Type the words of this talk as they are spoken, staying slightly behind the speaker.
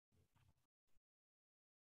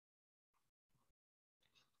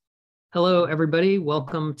Hello, everybody.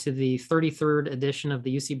 Welcome to the 33rd edition of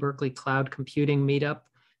the UC Berkeley Cloud Computing Meetup.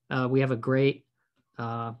 We have a great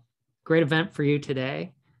event for you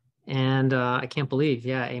today. And I can't believe,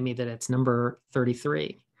 Amy, that it's number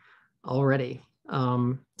 33 already.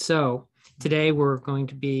 So today we're going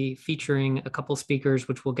to be featuring a couple speakers,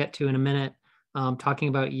 which we'll get to in a minute, talking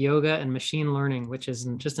about yoga and machine learning, which is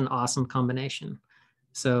just an awesome combination.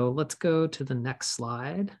 So let's go to the next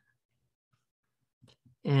slide.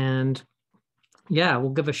 And yeah,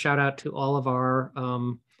 we'll give a shout out to all of our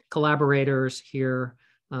collaborators here.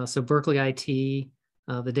 So Berkeley IT,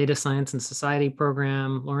 the Data Science and Society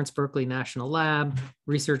program, Lawrence Berkeley National Lab,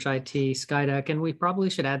 Research IT, Skydeck, and we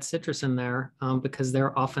probably should add Citrus in there because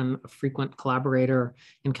they're often a frequent collaborator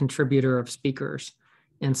and contributor of speakers.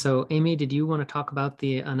 And so Amy, did you want to talk about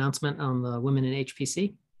the announcement on the Women in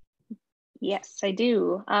HPC? Yes, I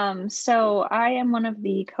do. So I am one of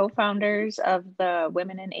the co-founders of the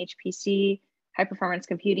Women in HPC High Performance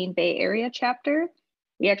Computing Bay Area chapter.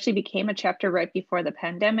 We actually became a chapter right before the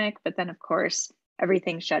pandemic, but then of course,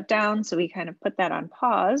 everything shut down. So we kind of put that on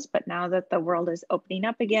pause. But now that the world is opening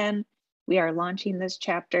up again, we are launching this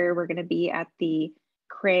chapter. We're going to be at the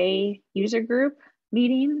Cray user group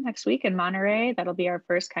meeting next week in Monterey. That'll be our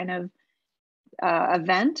first kind of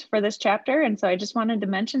event for this chapter. And so I just wanted to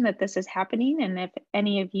mention that this is happening. And if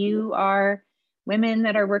any of you are women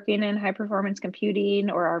that are working in high performance computing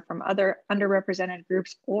or are from other underrepresented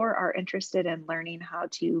groups or are interested in learning how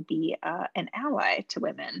to be an ally to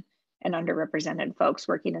women and underrepresented folks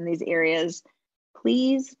working in these areas,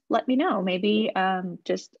 please let me know. Maybe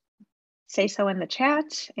just say so in the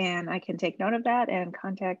chat and I can take note of that and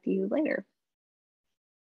contact you later.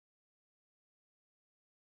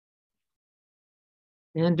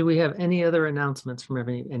 And do we have any other announcements from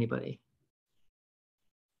anybody?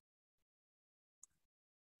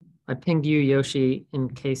 I pinged you, Yoshi, in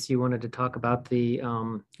case you wanted to talk about the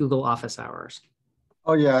Google Office Hours.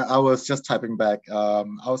 Oh yeah, I was just typing back. I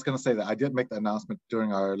was going to say that I did make the announcement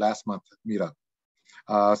during our last month meetup.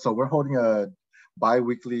 So we're holding a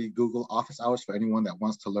bi-weekly Google Office Hours for anyone that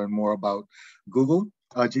wants to learn more about Google,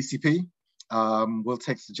 GCP. We'll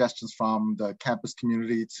take suggestions from the campus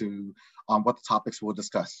community to what the topics we'll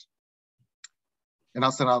discuss. And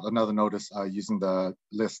I'll send out another notice using the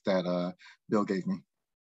list that Bill gave me.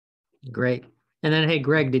 Great. And then, hey,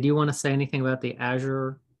 Greg, did you want to say anything about the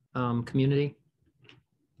Azure community?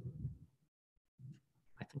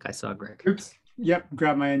 I think I saw Greg. Oops. Yep.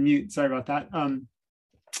 Grab my unmute. Sorry about that.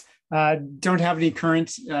 Don't have any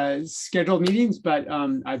current scheduled meetings, but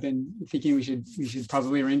I've been thinking we should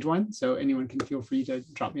probably arrange one. So anyone can feel free to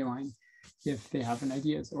drop me a line if they have any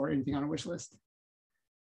ideas or anything on a wish list.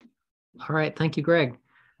 All right. Thank you, Greg.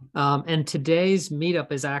 And today's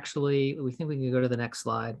meetup is actually, we think we can go to the next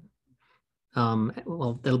slide.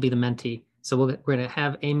 Well, that'll be the mentee. So we're going to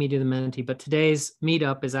have Amy do the mentee, but today's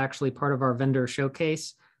meetup is actually part of our vendor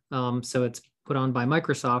showcase. So it's put on by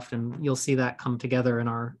Microsoft, and you'll see that come together in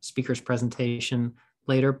our speaker's presentation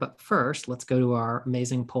later. But first, let's go to our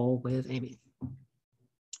amazing poll with Amy.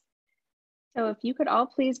 So if you could all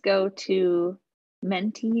please go to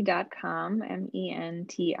menti.com,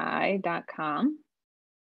 MENTI.com,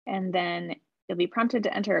 and then you'll be prompted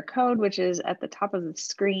to enter a code, which is at the top of the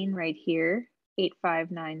screen right here,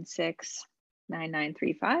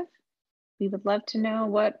 85969935. We would love to know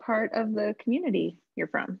what part of the community you're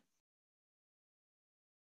from.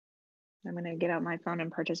 I'm going to get out my phone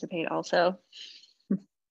and participate also.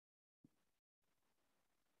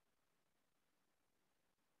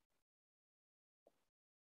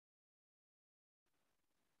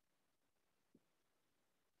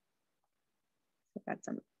 Got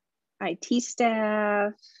some IT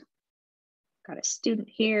staff, got a student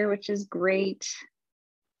here, which is great.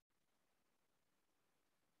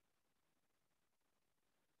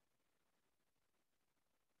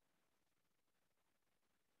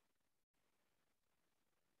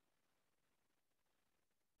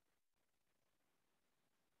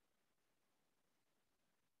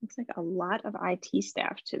 Looks like a lot of IT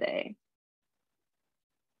staff today.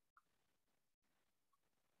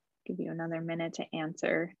 Give you another minute to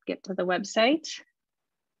answer, get to the website.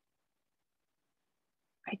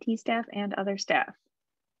 IT staff and other staff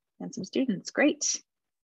and some students, great.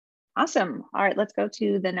 Awesome, all right, let's go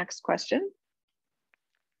to the next question.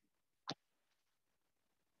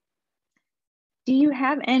 Do you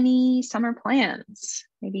have any summer plans?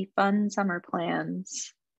 Maybe fun summer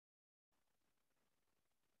plans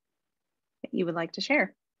that you would like to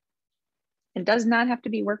share? It does not have to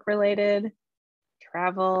be work related,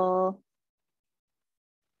 travel.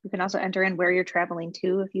 You can also enter in where you're traveling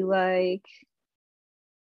to if you like.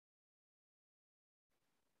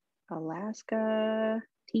 Alaska,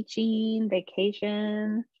 teaching,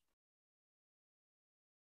 vacation.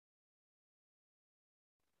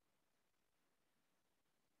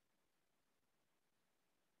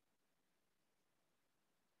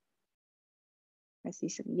 I see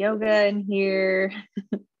some yoga in here.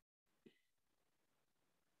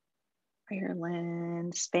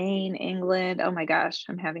 Ireland, Spain, England. Oh my gosh,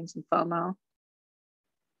 I'm having some FOMO.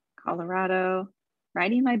 Colorado,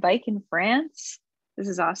 riding my bike in France. This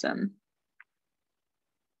is awesome.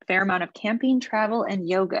 Fair amount of camping, travel, and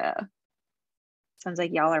yoga. Sounds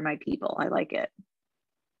like y'all are my people. I like it.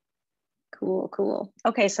 Cool, cool.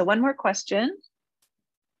 Okay, so one more question.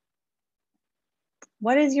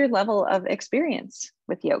 What is your level of experience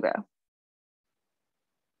with yoga?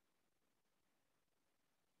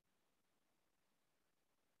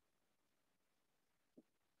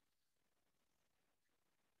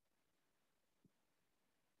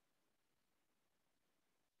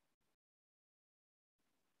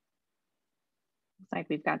 Looks like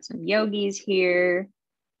we've got some yogis here.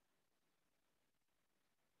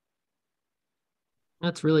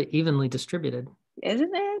 That's really evenly distributed.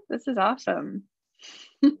 Isn't it? This is awesome.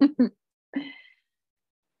 So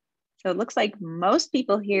it looks like most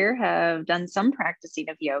people here have done some practicing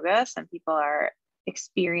of yoga. Some people are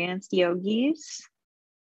experienced yogis.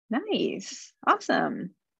 Nice.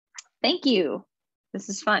 Awesome. Thank you. This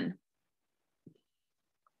is fun.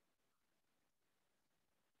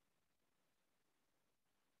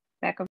 Back over.